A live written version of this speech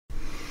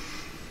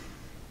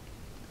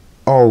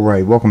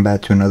Alright, welcome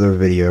back to another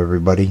video,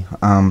 everybody.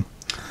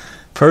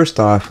 First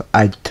off,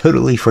 I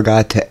totally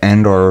forgot to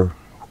end our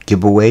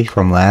giveaway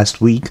from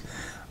last week.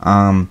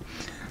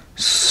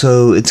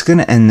 So it's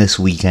gonna end this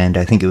weekend.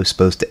 I think it was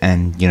supposed to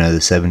end,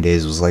 the 7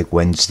 days was like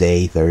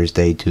Wednesday,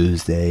 Thursday,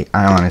 Tuesday.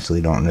 I honestly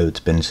don't know,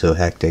 it's been so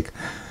hectic.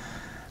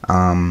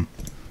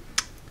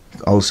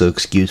 Also,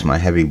 excuse my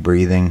heavy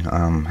breathing.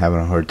 Having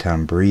a hard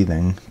time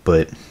breathing,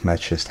 but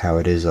that's just how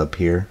it is up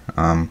here.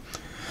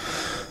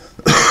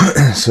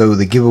 So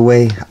the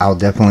giveaway, I'll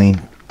definitely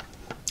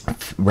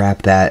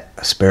wrap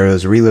that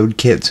Sparrow's Reload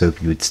Kit. So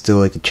if you would still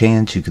like a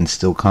chance, you can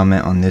still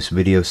comment on this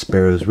video,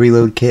 Sparrow's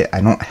Reload Kit. I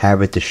don't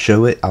have it to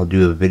show it. I'll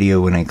do a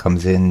video when it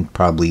comes in,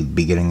 probably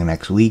beginning of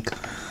next week.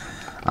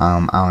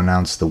 I'll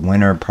announce the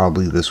winner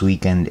probably this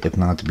weekend, if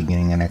not the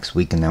beginning of next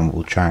week, and then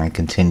we'll try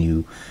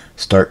and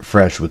start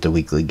fresh with the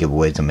weekly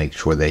giveaways and make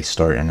sure they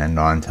start and end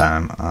on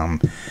time.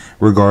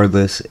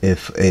 Regardless,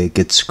 if it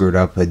gets screwed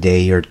up a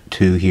day or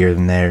two here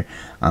and there,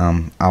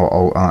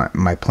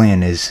 my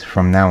plan is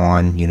from now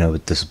on,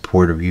 with the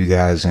support of you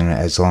guys, and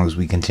as long as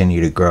we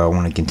continue to grow, I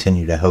want to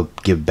continue to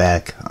help give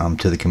back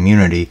to the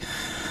community.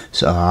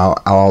 So I'll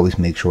always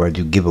make sure I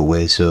do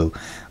giveaways. So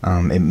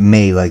it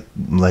may,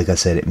 like I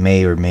said, it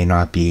may or may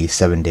not be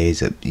 7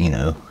 days.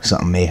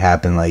 Something may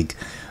happen like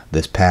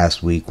this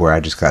past week where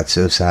I just got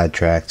so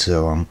sidetracked.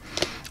 So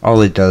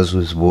all it does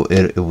was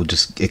it will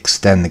just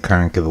extend the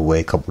current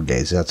giveaway a couple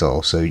days. That's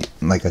all. So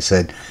like I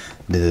said,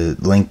 the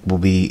link will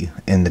be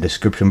in the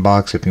description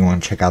box if you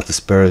want to check out the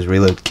Sparrow's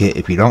Reload Kit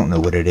if you don't know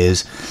what it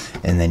is,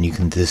 and then you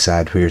can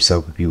decide for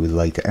yourself if you would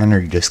like to enter.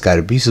 You just got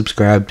to be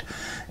subscribed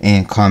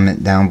and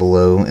comment down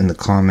below in the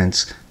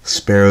comments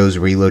Sparrow's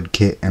Reload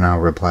Kit, and I'll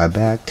reply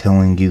back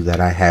telling you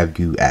that I have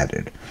you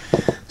added.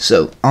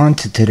 So on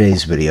to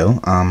today's video.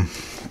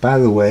 By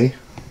the way,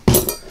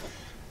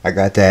 I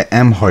got that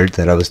M heart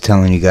that I was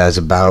telling you guys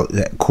about,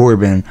 that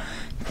Corbin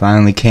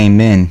finally came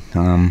in.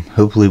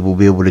 Hopefully we'll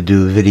be able to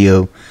do a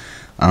video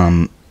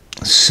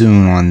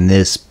soon on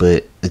this,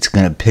 but it's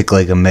gonna pick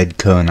like a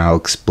Medco, and I'll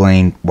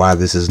explain why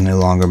this is no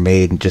longer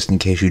made, just in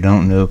case you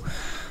don't know.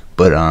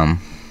 But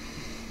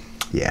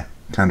yeah,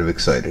 kind of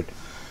excited.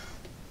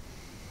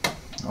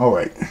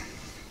 Alright,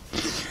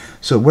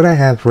 so what I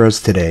have for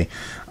us today,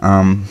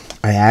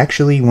 I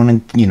actually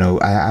wanted,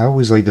 I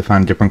always like to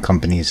find different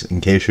companies,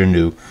 in case you're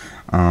new,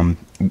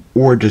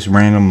 or just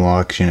random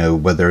locks,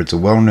 whether it's a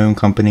well-known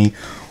company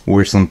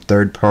or some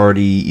third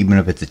party, even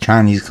if it's a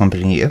Chinese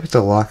company. If it's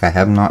a lock I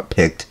have not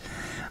picked,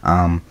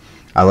 I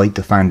like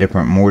to find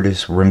different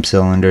mortise, rim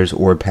cylinders,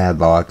 or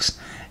padlocks,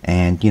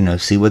 and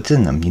see what's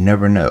in them. You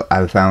never know.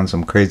 I've found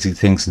some crazy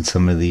things in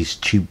some of these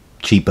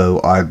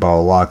cheapo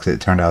oddball locks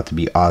that turned out to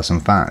be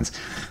awesome finds.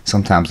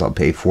 Sometimes I'll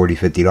pay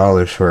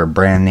 $40-50 for a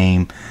brand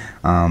name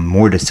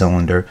mortise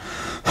cylinder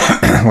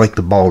like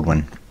the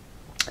Baldwin.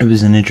 It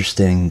was an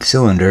interesting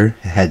cylinder.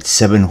 It had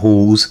 7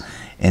 holes.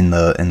 In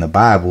the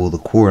Bible, the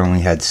core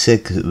only had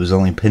 6. It was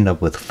only pinned up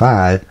with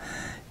 5.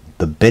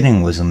 The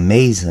bitting was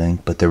amazing,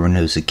 but there were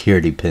no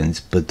security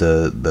pins. But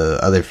the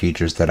other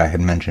features that I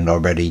had mentioned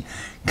already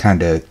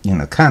kind of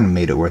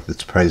made it worth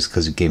its price,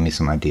 because it gave me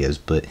some ideas.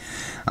 But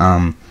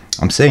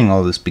I'm saying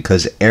all this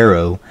because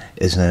Arrow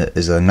is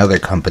another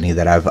company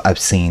that I've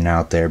seen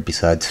out there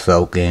besides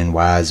Falcon,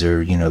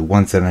 Wiser,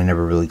 ones that I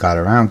never really got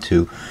around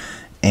to.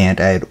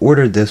 And I had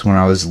ordered this when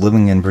I was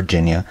living in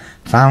Virginia.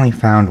 Finally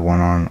found one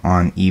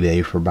on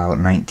eBay for about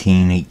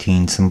 19,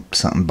 18,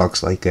 something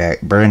bucks like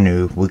that. Brand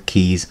new with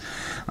keys.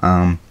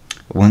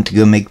 Went to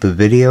go make the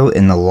video,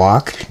 and the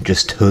lock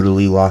just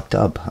totally locked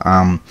up.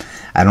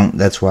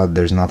 That's why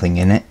there's nothing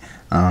in it.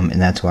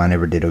 And that's why I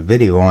never did a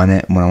video on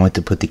it. When I went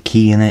to put the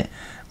key in it,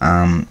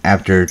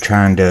 after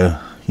trying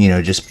to,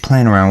 just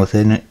playing around with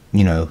it,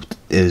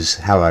 is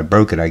how I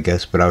broke it, I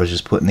guess. But I was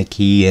just putting the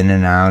key in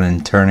and out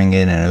and turning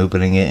it and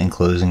opening it and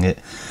closing it,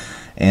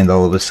 and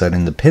all of a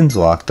sudden the pins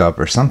locked up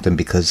or something,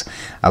 because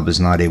I was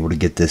not able to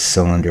get this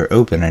cylinder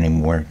open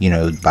anymore,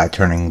 by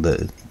turning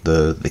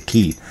the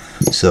key.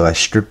 So I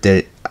stripped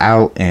it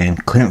out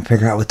and couldn't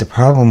figure out what the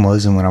problem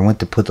was, and when I went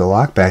to put the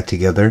lock back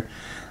together,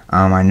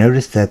 I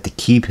noticed that the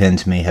key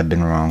pins may have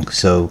been wrong.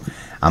 So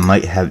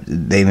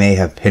they may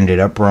have pinned it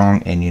up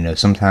wrong, and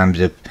sometimes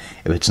if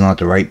it's not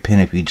the right pin,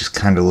 if you just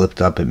kind of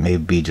lift up, it may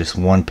be just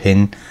one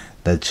pin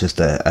that's just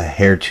a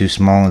hair too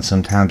small, and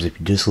sometimes if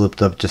you just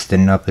lift up just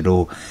enough,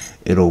 it'll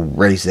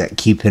raise that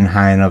key pin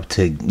high enough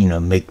to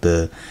make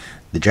the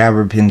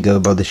driver pin go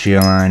above the shear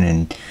line,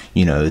 and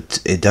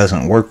it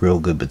doesn't work real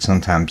good, but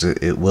sometimes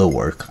it will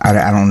work. I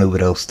don't know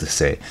what else to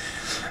say.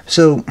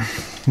 So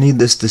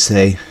needless to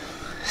say,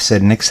 I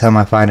said next time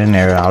I find an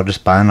error, I'll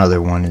just buy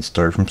another one and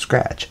start from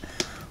scratch.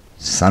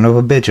 Son of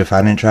a bitch, if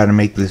I didn't try to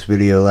make this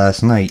video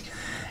last night.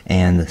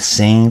 And the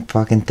same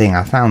fucking thing.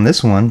 I found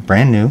this one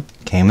brand new,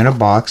 came in a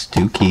box,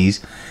 2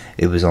 keys.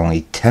 It was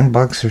only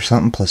 $10 or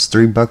something plus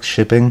 $3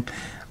 shipping.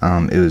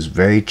 It was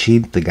very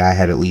cheap. The guy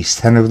had at least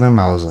 10 of them.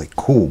 I was like,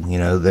 cool,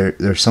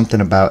 there's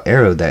something about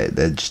Arrow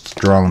that's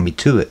drawing me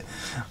to it.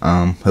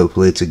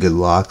 Hopefully it's a good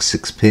lock,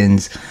 6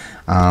 pins.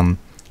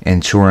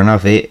 And sure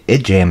enough,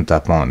 it jammed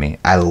up on me.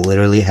 I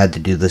literally had to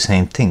do the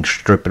same thing,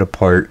 strip it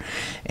apart,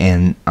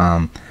 and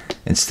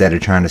instead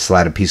of trying to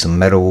slide a piece of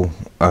metal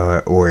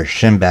or a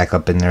shim back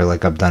up in there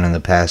like I've done in the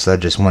past, I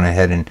just went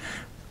ahead and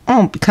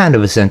kind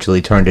of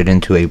essentially turned it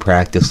into a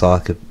practice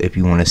lock, if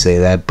you want to say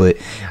that. But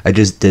I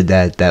just did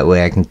that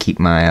way I can keep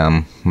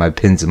my my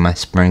pins and my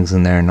springs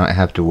in there and not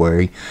have to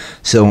worry.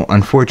 So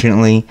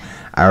unfortunately,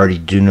 I already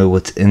do know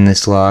what's in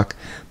this lock,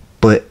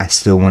 but I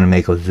still want to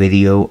make a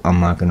video. I'm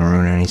not going to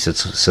ruin any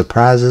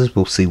surprises.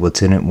 We'll see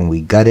what's in it when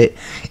we gut it,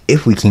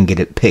 if we can get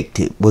it picked.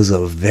 It was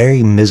a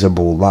very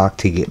miserable lock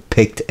to get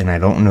picked, and I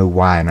don't know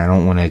why, and I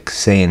don't want to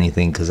say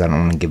anything because I don't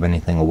want to give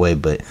anything away,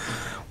 but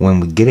when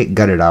we get it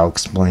gutted, I'll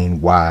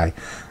explain why.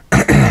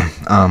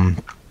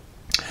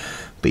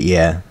 But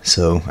yeah,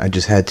 so I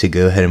just had to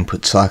go ahead and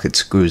put socket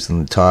screws on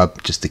the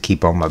top just to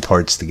keep all my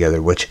parts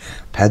together, which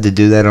I've had to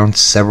do that on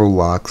several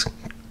locks,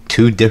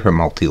 2 different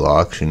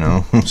multi-locks, you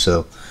know,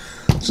 so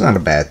it's not a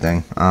bad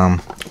thing.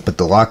 But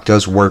the lock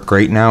does work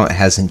great now. It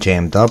hasn't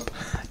jammed up.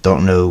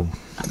 Don't know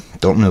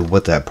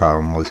what that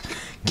problem was.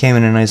 Came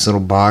in a nice little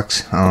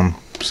box,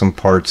 some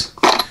parts,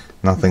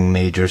 nothing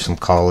major, some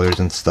collars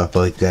and stuff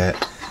like that.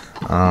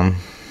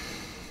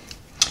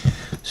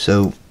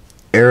 So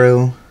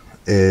Arrow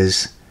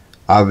is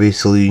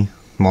obviously,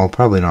 well,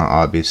 probably not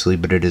obviously,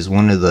 but it is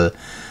one of the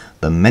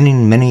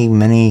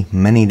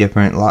many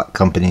different lock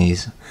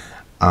companies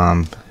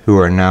who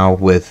are now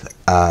with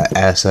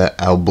Assa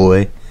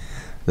Abloy.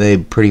 They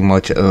pretty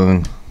much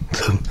own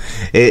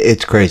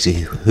it's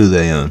crazy who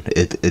they own.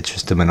 It's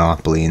just a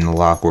monopoly in the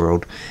lock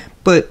world.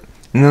 But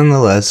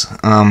nonetheless,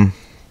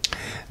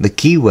 the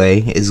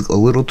keyway is a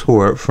little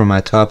tore from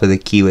my top of the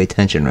keyway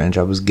tension wrench.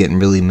 I was getting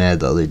really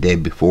mad the other day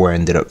before I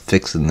ended up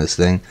fixing this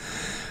thing.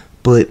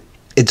 But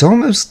it's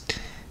almost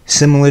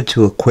similar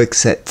to a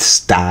Kwikset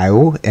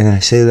style, and I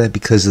say that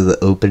because of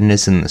the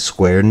openness and the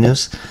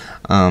squareness.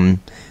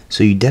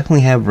 So you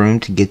definitely have room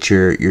to get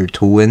your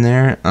tool in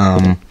there.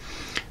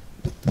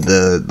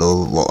 The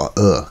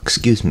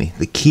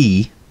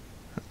key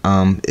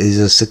is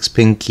a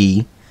 6-pin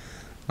key.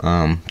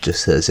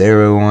 Just says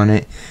Arrow on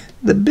it.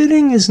 The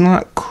bitting is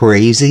not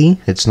crazy.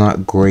 It's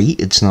not great.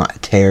 It's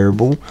not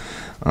terrible.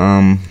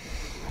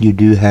 You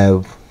do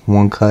have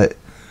 1 cut,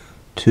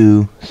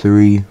 2,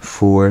 3,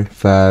 4,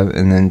 5,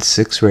 and then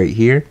 6 right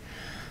here.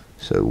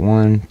 So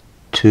 1,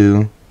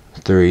 2,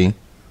 3,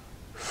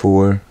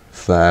 4,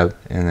 5,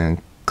 and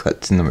then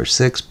cut to number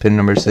 6, pin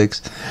number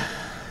 6.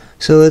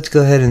 So let's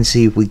go ahead and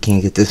see if we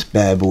can get this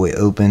bad boy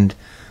opened.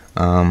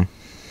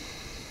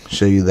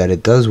 Show you that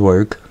it does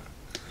work.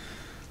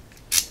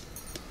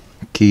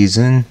 Keys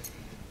in.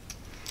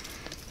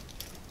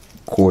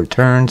 Cord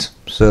turns.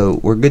 So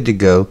we're good to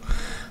go.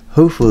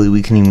 Hopefully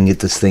we can even get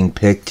this thing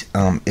picked.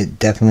 It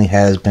definitely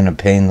has been a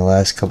pain the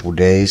last couple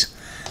days.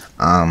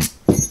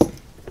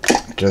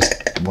 Just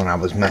when I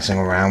was messing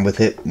around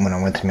with it, when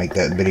I went to make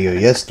that video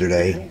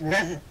yesterday,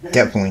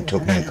 definitely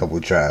took me a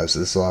couple tries.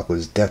 This lock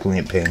was definitely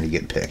a pain to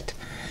get picked.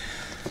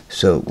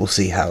 So we'll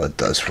see how it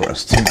does for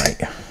us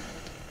tonight.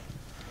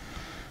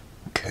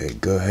 Okay,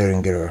 go ahead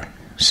and get our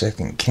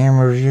second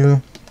camera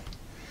view.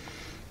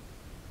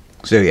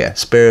 So yeah,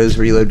 Sparrow's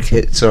reload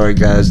kit. Sorry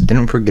guys,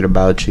 didn't forget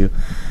about you.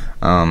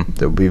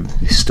 We've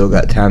still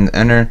got time to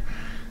enter.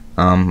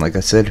 Like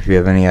I said, if you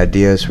have any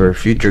ideas for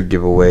future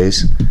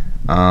giveaways,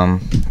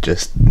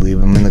 just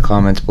leave them in the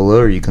comments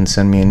below, or you can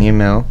send me an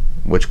email,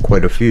 which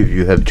quite a few of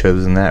you have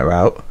chosen that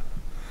route.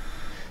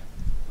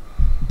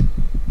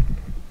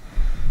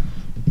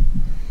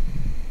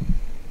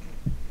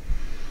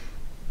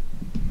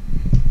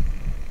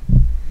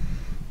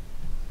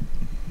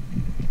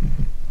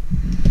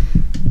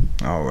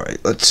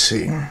 Alright, let's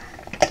see.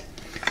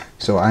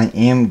 So I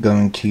am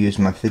going to use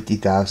my 50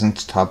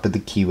 thousandths top of the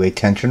keyway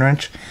tension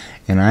wrench,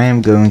 and I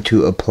am going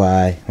to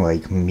apply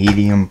like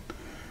medium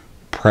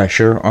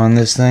pressure on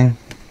this thing.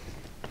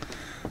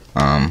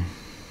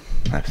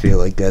 I feel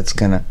like that's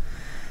gonna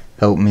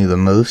help me the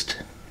most.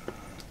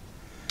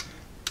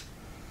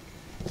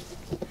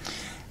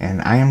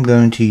 And I am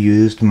going to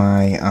use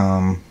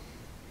my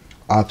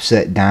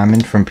offset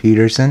diamond from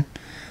Peterson.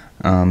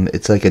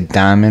 It's like a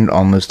diamond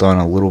almost on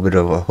a little bit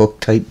of a hook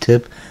type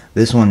tip.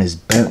 This one is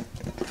bent.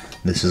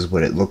 This is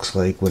what it looks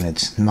like when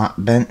it's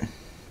not bent.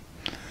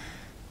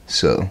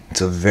 So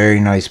it's a very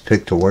nice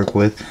pick to work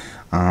with.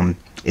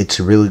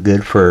 It's really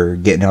good for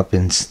getting up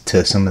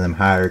into some of them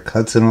higher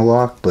cuts in a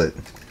lock, but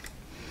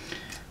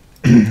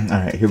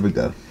alright, here we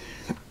go.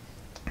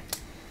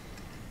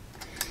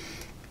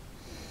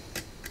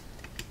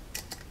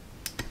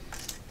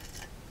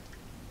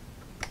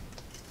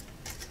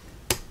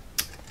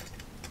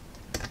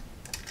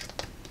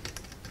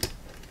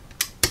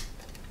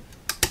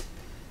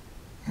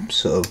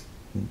 So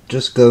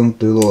just going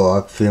through the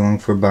lock, feeling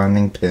for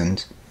bonding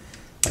pins.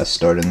 I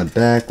start in the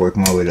back, work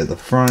my way to the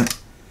front.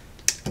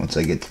 Once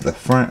I get to the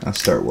front, I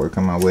start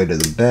working my way to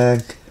the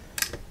back.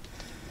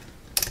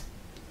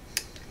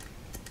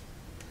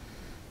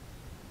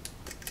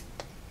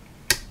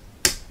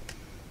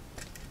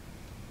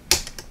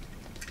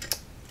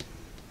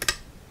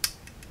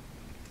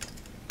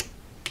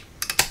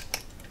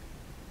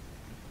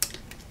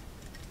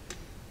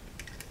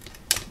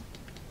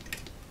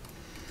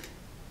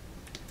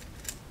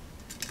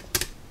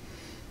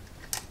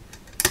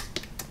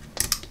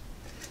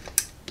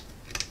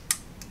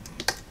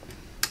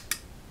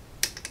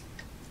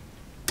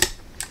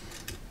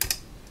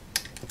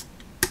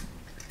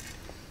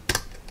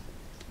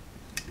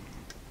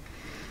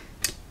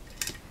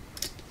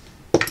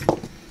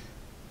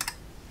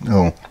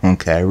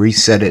 Okay, I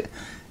reset it.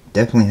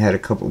 Definitely had a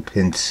couple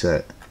pins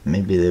set.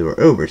 Maybe they were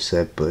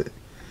overset, but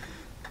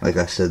like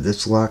I said,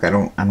 this lock, I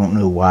don't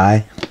know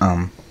why.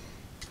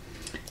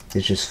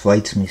 It just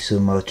fights me so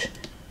much.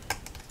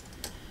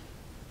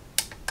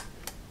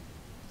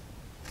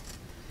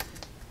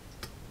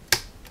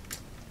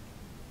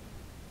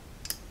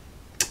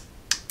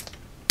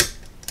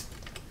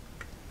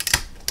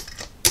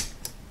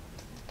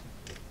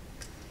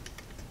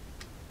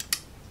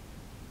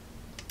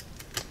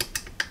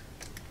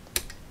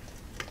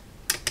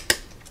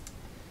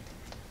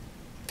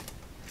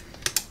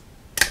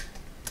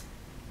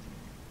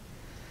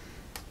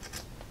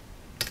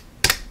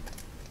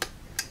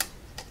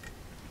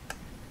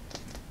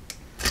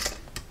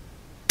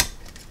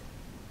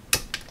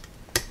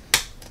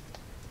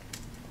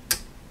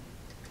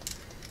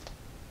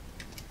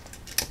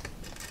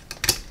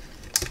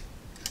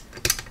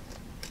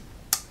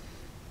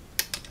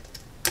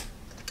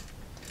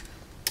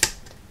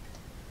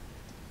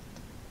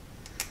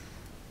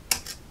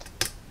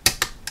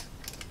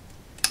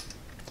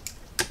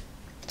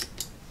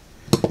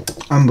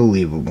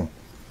 Unbelievable.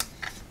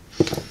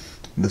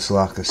 This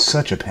lock is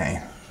such a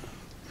pain.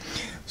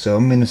 So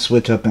I'm going to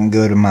switch up and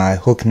go to my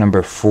hook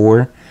number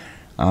 4.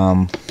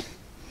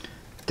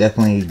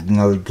 Definitely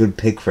another good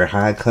pick for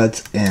high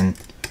cuts. And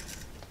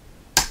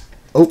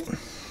oh,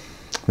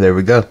 there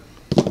we go.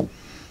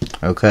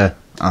 Okay.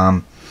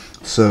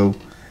 So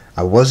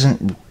I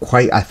wasn't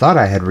quite, I thought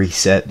I had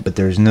reset, but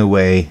there's no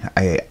way.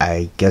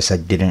 I guess I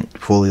didn't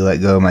fully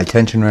let go of my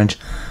tension wrench.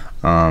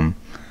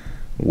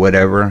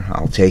 Whatever,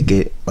 I'll take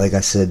it. Like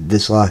I said,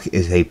 this lock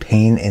is a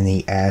pain in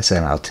the ass,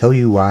 and I'll tell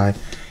you why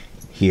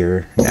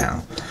here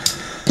now.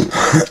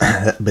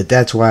 But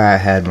that's why I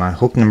had my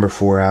hook number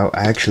 4 out.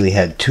 I actually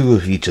had 2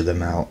 of each of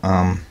them out,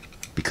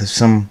 because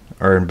some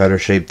are in better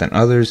shape than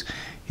others.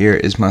 Here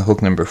is my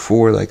hook number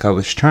 4. Like I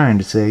was trying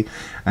to say,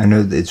 I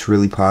know that it's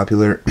really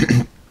popular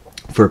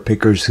for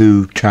pickers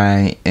who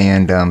try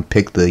and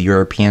pick the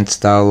European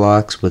style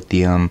locks with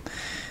the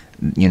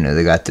you know,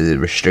 they got the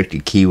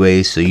restricted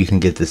keyways, so you can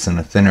get this in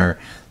a thinner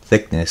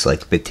thickness,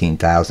 like 15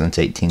 thousandths,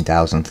 18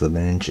 thousandths of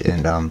an inch.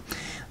 And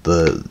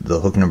the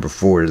hook number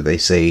 4, they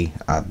say,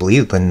 I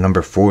believe the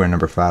number 4 and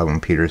number 5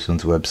 on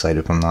Peterson's website,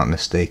 if I'm not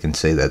mistaken,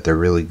 say that they're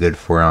really good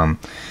for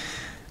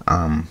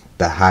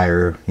the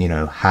higher, you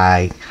know,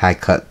 high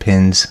cut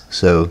pins.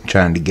 So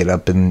trying to get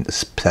up in,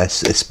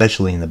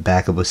 especially in the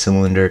back of a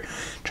cylinder,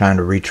 trying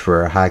to reach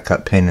for a high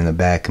cut pin in the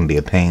back can be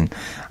a pain.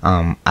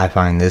 I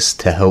find this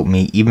to help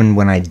me even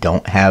when I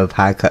don't have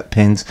high cut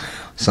pins.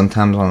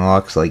 Sometimes on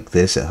locks like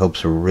this, it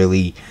helps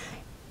really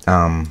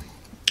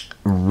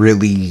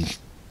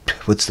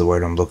what's the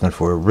word I'm looking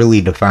for? It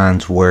really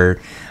defines where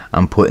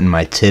I'm putting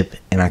my tip,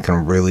 and I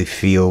can really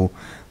feel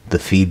the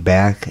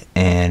feedback,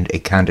 and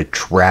it kind of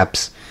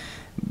traps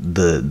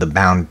the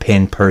bound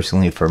pin.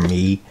 Personally, for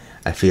me,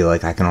 I feel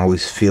like I can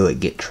always feel it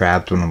get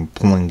trapped when I'm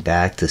pulling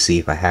back to see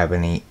if I have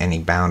any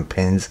bound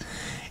pins,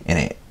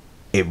 and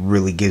it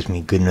really gives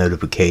me good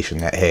notification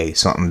that, hey,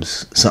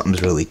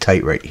 something's really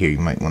tight right here. You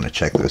might want to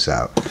check this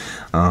out.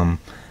 And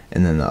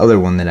then the other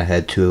one that I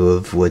had 2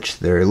 of, which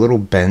they're a little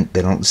bent,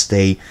 they don't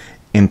stay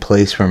in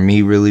place for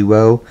me really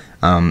well,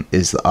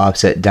 is the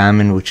offset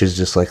diamond, which is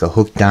just like a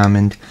hook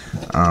diamond.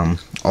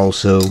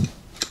 Also,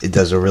 it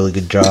does a really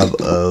good job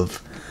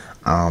of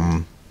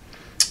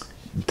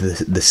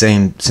the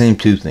same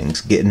 2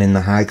 things, getting in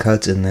the high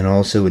cuts, and then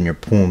also when you're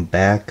pulling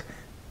back,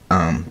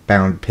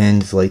 bound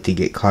pins like to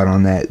get caught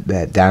on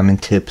that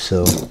diamond tip.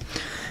 So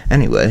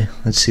anyway,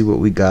 let's see what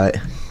we got.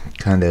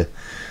 Kind of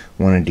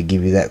wanted to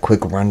give you that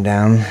quick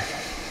rundown.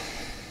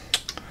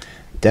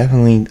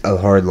 Definitely a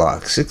hard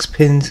lock. 6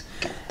 pins.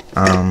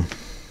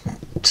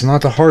 It's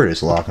not the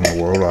hardest lock in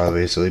the world,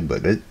 obviously,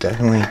 but it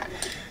definitely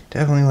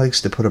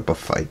likes to put up a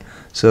fight.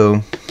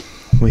 So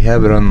we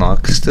have it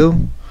unlocked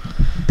still.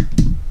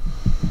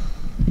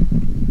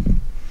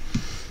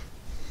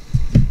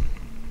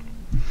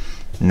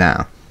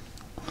 Now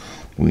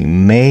we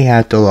may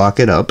have to lock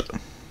it up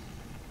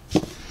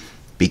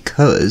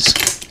because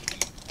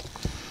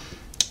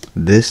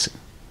this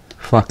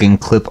fucking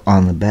clip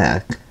on the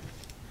back.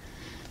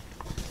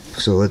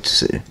 So let's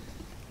see.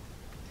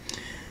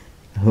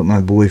 I hope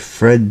my boy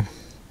Fred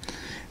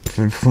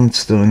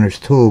Flintstoner's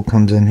tool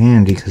comes in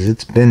handy, because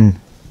it's been...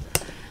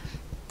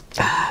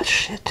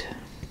 shit.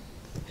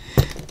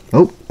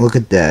 Oh, look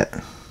at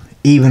that.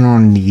 Even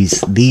on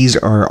these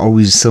are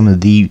always some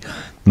of the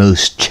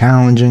most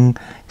challenging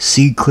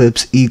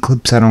C-clips,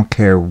 E-clips, I don't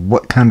care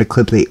what kind of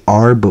clip they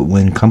are, but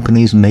when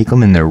companies make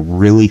them and they're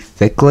really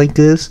thick like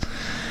this,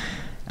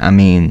 I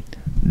mean,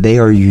 they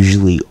are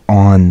usually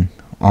on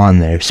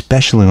there,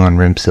 especially on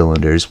rim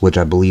cylinders, which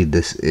I believe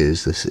this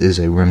is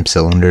a rim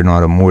cylinder,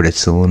 not a mortise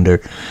cylinder.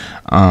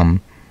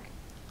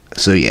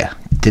 So yeah,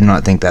 did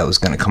not think that was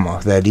going to come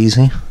off that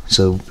easy.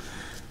 So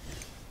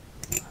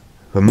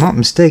if I'm not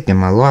mistaken,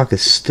 my lock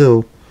is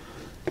still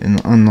in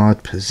the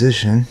unlocked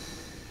position.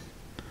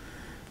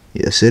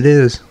 Yes, it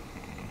is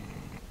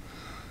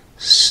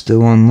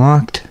still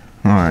unlocked.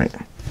 Alright,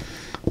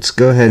 let's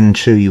go ahead and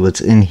show you what's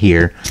in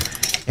here.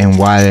 and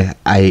why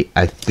I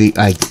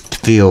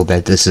feel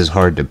that this is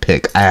hard to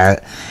pick. I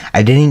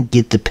didn't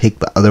get to pick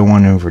the other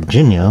one in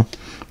Virginia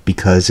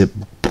because it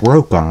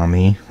broke on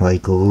me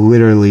like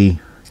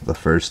literally the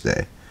first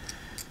day.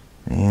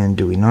 And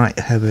do we not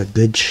have a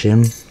good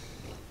shim?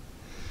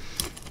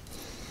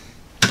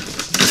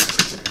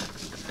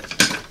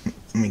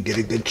 Let me get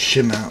a good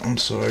shim out. I'm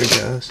sorry,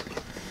 guys.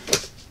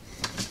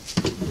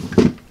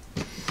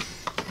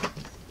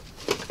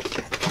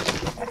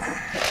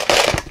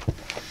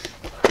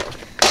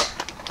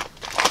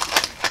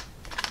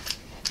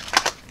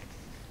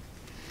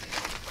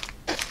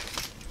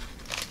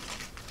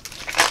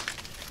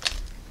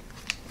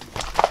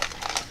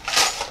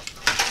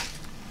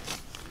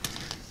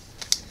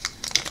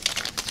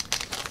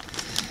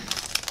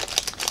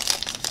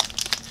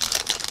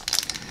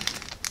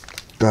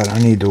 God, I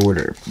need to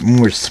order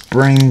more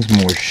springs,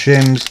 more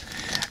shims,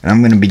 and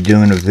I'm going to be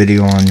doing a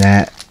video on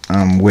that,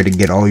 where to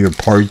get all your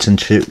parts and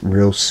shit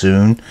real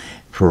soon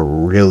for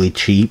really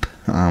cheap.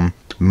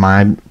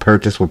 My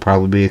purchase will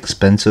probably be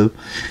expensive.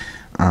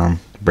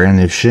 Brand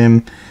new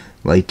shim,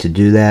 like to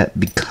do that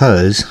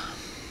because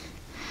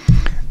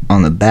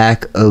on the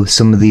back of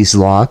some of these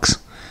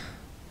locks,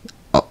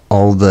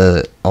 all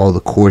the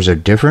cores are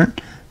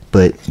different.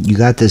 But you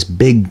got this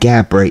big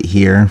gap right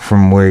here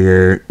from where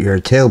your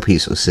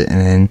tailpiece was sitting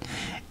in,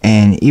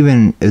 and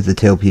even if the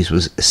tailpiece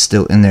was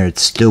still in there, it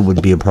still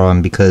would be a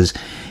problem, because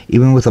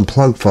even with a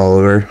plug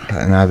follower,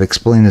 and I've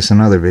explained this in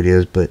other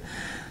videos, but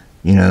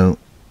you know,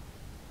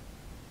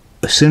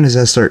 as soon as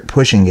I start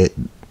pushing it,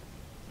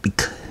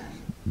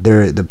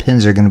 the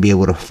pins are going to be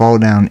able to fall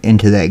down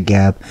into that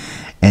gap,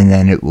 and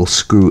then it will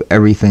screw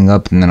everything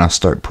up, and then I'll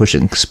start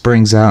pushing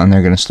springs out, and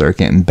they're going to start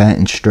getting bent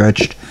and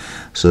stretched.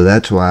 So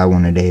that's why I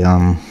wanted a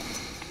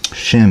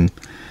shim.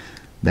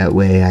 That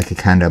way I could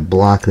kind of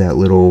block that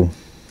little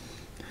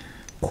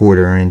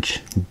 1/4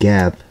 inch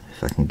gap.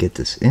 If I can get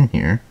this in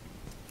here.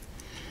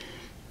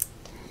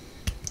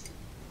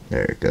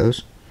 There it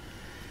goes.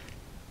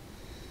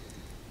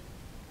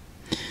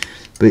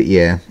 But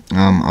yeah,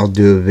 I'll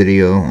do a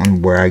video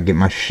on where I get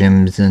my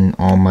shims and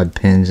all my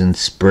pins and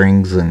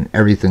springs, and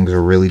everything's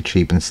really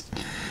cheap. And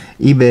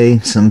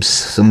eBay,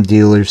 some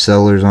dealers,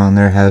 sellers on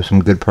there have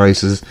some good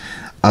prices.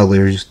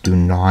 Others do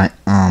not.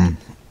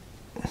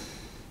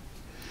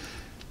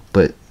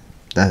 But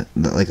that,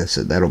 like I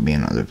said, that'll be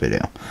another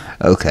video.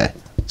 Okay,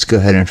 let's go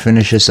ahead and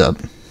finish this up.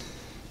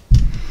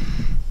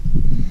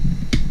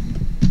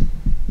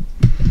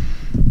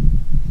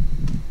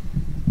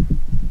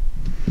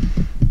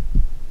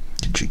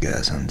 Get you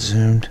guys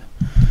unzoomed.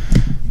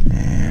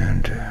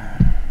 And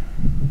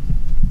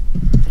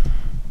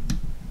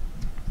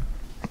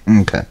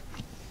okay,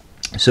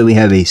 so we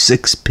have a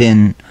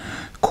 6-pin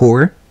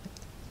core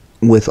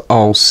with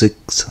all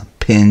 6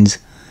 pins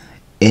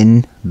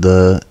in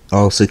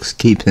all 6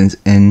 key pins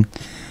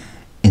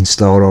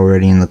installed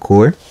already in the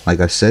core. Like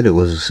I said, it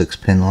was a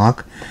 6-pin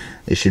lock.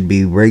 It should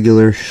be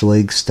regular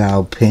Schlage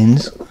style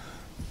pins.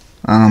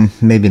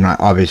 Maybe not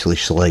obviously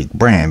Schlage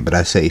brand, but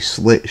I say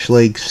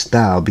Schlage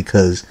style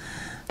because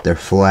they're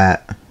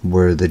flat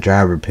where the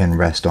driver pin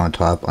rests on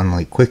top,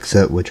 unlike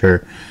Kwikset, which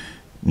are,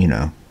 you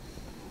know,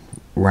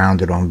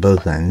 rounded on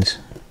both ends.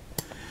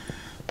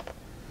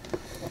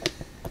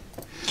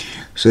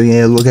 So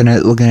yeah, looking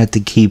at the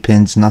key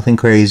pins, nothing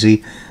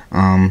crazy.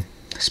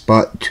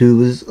 Spot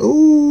 2 is a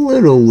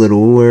little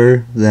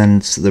littler than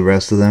the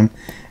rest of them,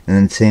 and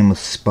then same with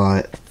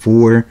spot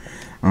 4.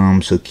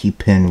 So key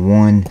pin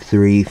 1,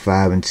 3,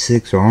 5, and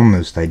 6 are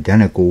almost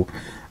identical.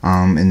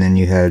 And then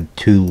you had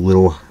 2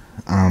 little,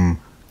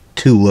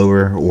 2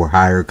 lower or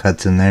higher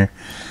cuts in there.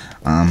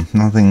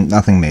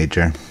 Nothing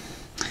major.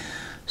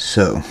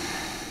 So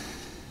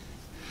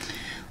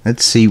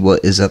let's see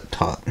what is up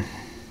top.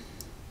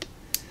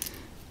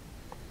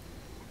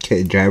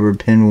 Okay, driver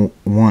pin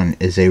 1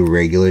 is a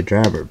regular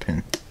driver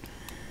pin.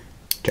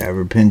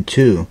 Driver pin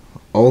 2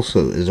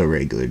 also is a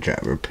regular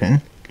driver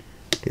pin.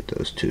 Get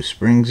those 2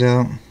 springs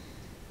out.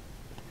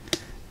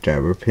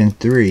 Driver pin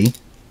 3,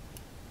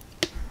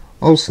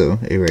 also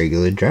a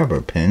regular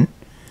driver pin.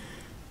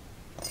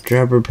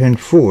 Driver pin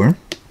 4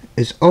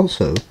 is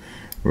also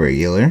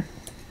regular.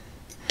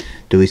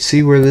 Do we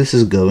see where this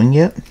is going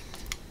yet?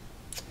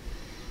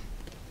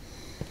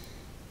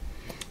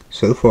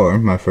 So far,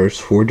 my first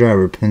 4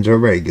 driver pins are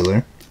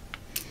regular.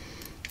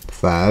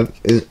 5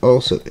 is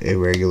also a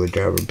regular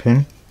driver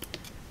pin,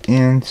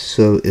 and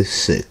so is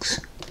 6.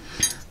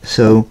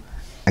 So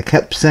I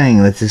kept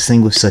saying that this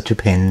thing was such a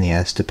pain in the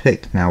ass to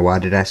pick. Now, why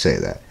did I say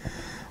that?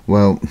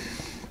 Well,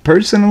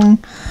 personally,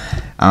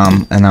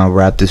 and I'll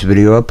wrap this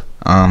video up,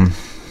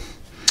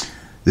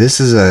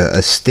 this is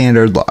a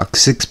standard lock,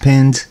 6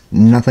 pins,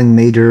 nothing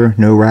major,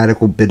 no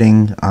radical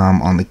bitting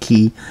on the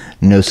key,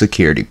 no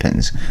security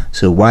pins.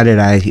 So why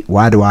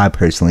do I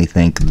personally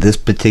think this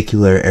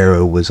particular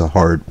arrow was a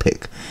hard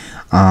pick?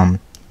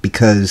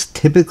 Because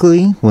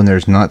typically when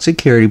there's not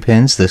security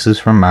pins, this is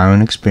from my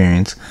own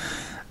experience,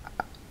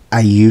 I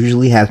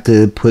usually have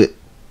to put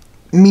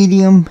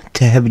medium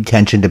to heavy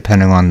tension,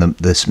 depending on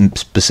the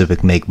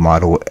specific make,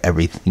 model,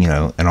 everything,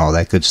 and all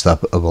that good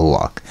stuff of a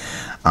lock.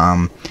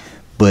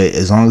 But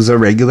as long as they're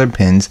regular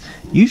pins,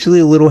 usually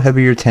a little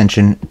heavier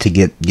tension to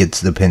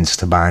gets the pins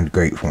to bind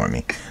great for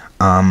me.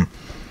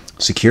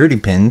 Security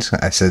pins,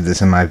 I said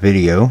this in my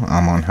video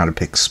on how to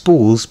pick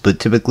spools, but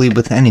typically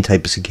with any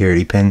type of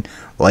security pin,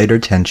 lighter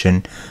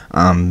tension,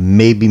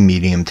 maybe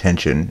medium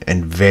tension,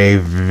 and very,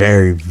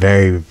 very,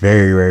 very,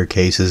 very rare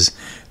cases,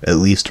 at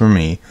least for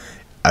me,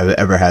 I've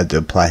ever had to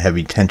apply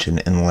heavy tension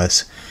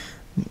unless,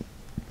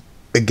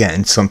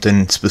 again,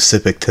 something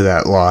specific to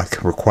that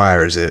lock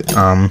requires it.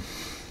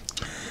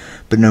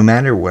 But no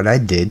matter what I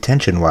did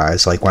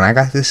tension-wise, like when I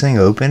got this thing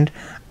opened,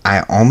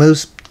 I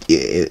almost...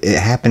 It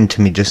happened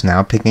to me just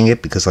now picking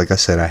it, because like I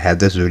said, I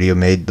had this video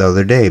made the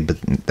other day, but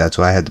that's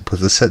why I had to put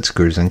the set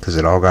screws in, because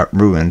it all got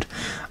ruined.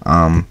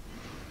 I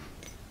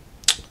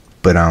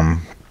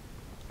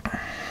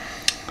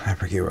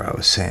forget what I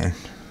was saying.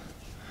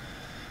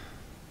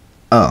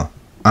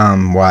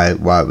 Why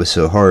it was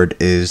so hard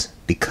is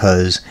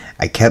because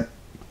I kept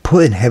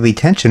putting heavy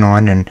tension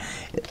on, and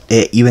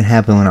it even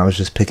happened when I was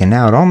just picking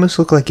out. It almost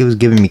looked like it was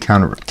giving me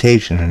counter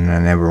rotation, and I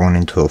never went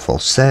into a full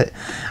set.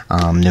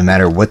 No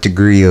matter what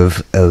degree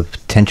of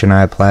tension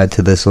I applied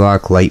to this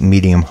lock, light,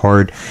 medium,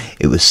 hard,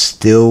 it was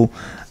still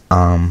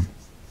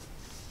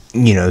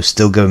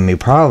still giving me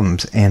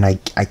problems. And I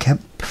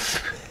kept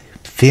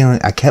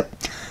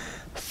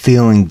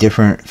feeling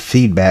different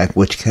feedback,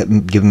 which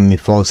kept giving me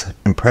false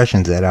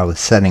impressions that I was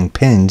setting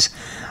pins.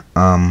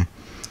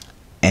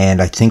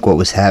 And I think what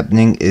was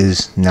happening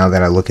is, now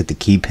that I look at the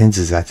key pins,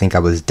 is I think I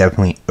was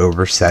definitely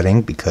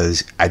oversetting,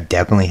 because I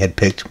definitely had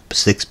picked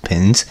 6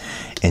 pins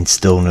and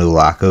still no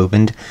lock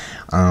opened.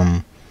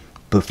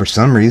 But for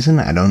some reason,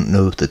 I don't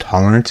know if the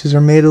tolerances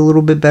are made a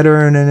little bit better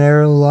in an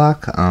aero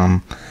lock.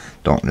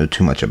 Don't know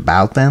too much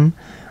about them.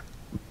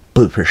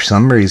 But for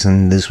some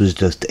reason, this was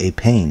just a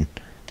pain.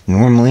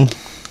 Normally,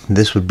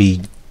 this would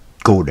be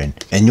golden,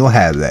 and you'll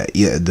have that.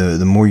 Yeah,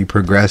 the more you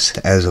progress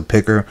as a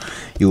picker,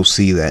 you'll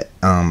see that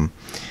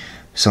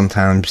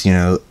sometimes,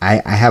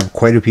 I have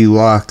quite a few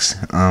locks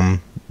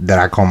that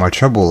I call my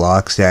trouble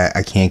locks that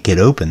I can't get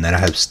open, that I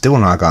have still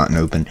not gotten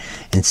open.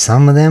 And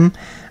some of them,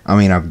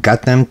 I've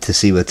got them to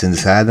see what's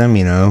inside them,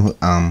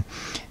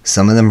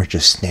 some of them are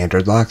just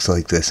standard locks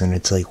like this, and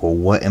it's like, well,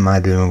 what am I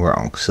doing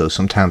wrong? So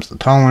sometimes the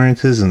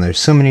tolerances, and there's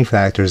so many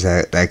factors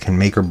that can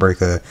make or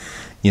break a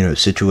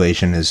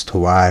situation as to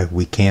why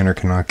we can or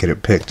cannot get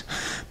it picked.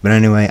 But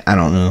anyway, I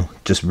don't know,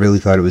 just really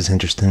thought it was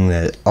interesting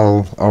that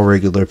all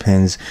regular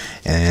pins,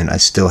 and I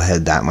still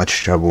had that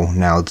much trouble.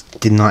 Now, it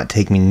did not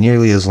take me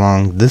nearly as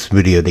long this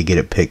video to get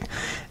it picked.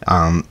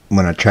 When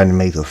I tried to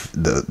make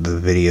the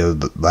video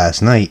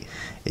last night,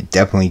 it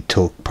definitely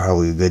took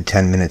probably a good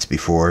 10 minutes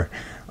before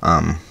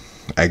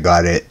I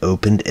got it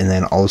opened. And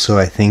then also,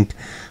 I think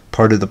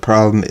part of the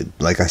problem,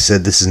 like I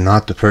said, this is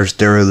not the first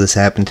Duro this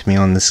happened to me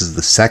on. This is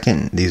the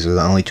second. These are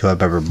the only 2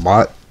 I've ever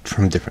bought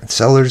from different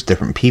sellers,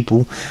 different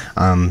people,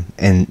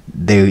 and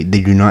they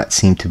do not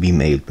seem to be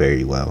made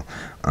very well.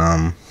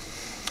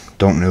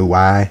 Don't know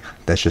why.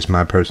 That's just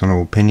my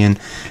personal opinion.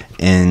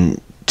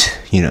 And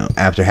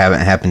after having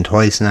it happen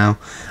twice now,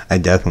 I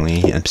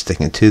definitely am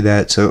sticking to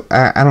that. So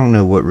I don't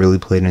know what really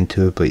played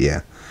into it, but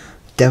yeah.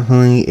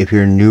 Definitely, if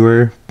you're a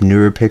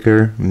newer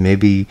picker,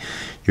 maybe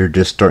you're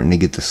just starting to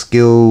get the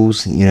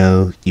skills,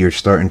 you're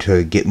starting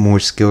to get more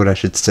skilled, I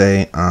should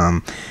say,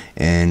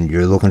 and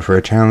you're looking for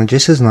a challenge,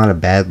 this is not a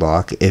bad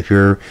lock. If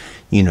you're,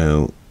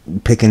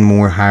 picking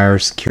more higher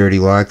security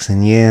locks,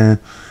 and yeah,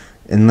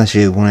 unless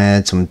you want to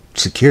add some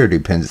security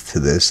pins to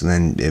this,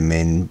 then it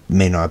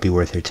may not be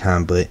worth your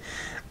time. But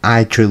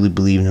I truly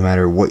believe no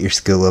matter what your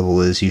skill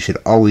level is, you should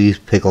always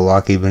pick a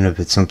lock, even if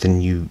it's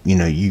something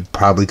you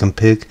probably can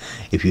pick.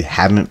 If you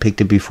haven't picked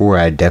it before,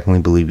 I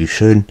definitely believe you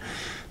should.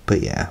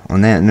 But yeah,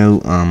 on that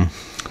note,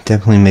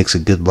 definitely makes a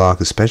good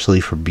lock, especially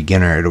for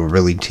beginner. It'll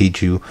really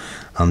teach you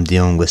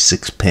dealing with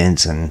 6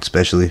 pins, and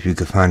especially if you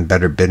can find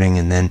better bitting.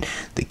 And then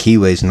the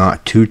keyway's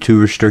not too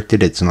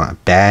restricted. It's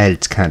not bad.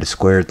 It's kind of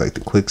squared like the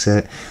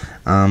Kwikset.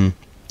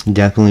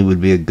 Definitely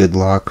would be a good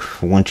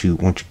lock once you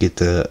get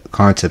the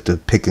concept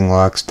of picking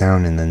locks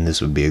down, and then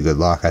this would be a good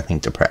lock, I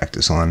think, to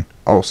practice on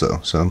also.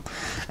 So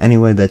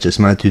anyway, that's just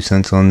my 2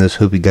 cents on this.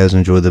 Hope you guys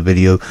enjoyed the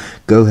video.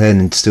 Go ahead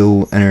and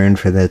still enter in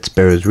for that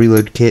Sparrows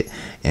reload kit,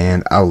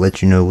 and I'll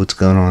let you know what's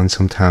going on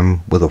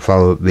sometime with a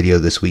follow-up video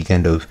this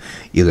weekend of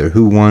either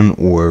who won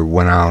or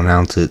when I'll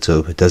announce it. So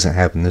if it doesn't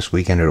happen this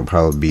weekend, it'll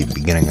probably be the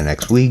beginning of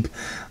next week,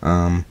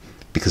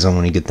 because I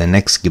want to get the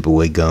next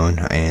giveaway going,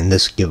 and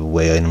this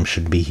giveaway item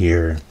should be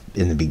here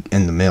in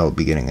the mail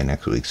beginning of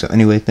next week. So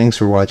anyway, thanks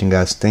for watching,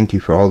 guys. Thank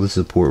you for all the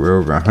support. We're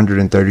over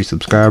 130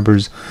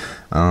 subscribers.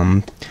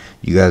 You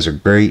guys are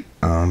great.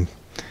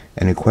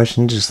 Any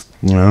questions, just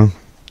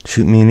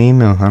shoot me an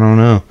email. I don't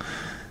know.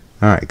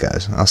 Alright,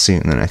 guys, I'll see you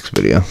in the next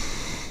video.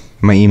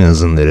 My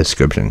email's in the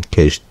description, in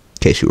case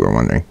you were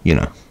wondering.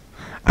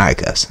 Alright,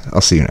 guys, I'll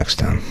see you next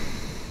time.